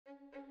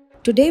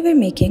Today we're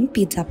making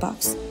pizza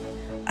puffs.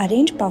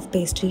 Arrange puff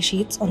pastry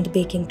sheets on the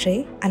baking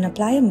tray and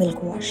apply a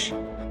milk wash.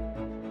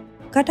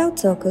 Cut out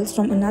circles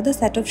from another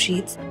set of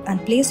sheets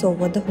and place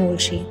over the whole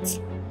sheets.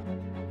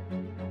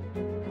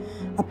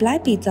 Apply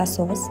pizza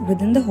sauce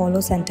within the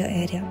hollow center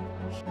area.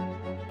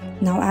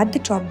 Now add the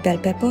chopped bell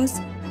peppers,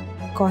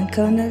 corn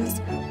kernels,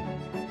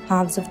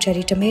 halves of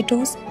cherry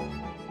tomatoes,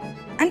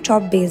 and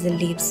chopped basil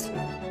leaves.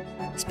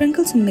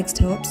 Sprinkle some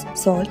mixed herbs,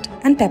 salt,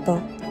 and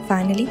pepper.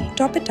 Finally,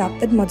 top it up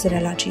with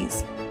mozzarella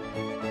cheese.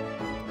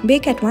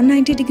 Bake at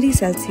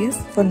 190°C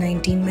for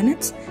 19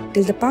 minutes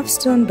till the puffs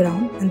turn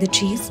brown and the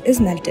cheese is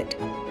melted.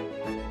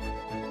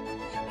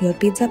 Your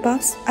pizza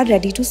puffs are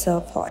ready to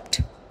serve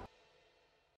hot.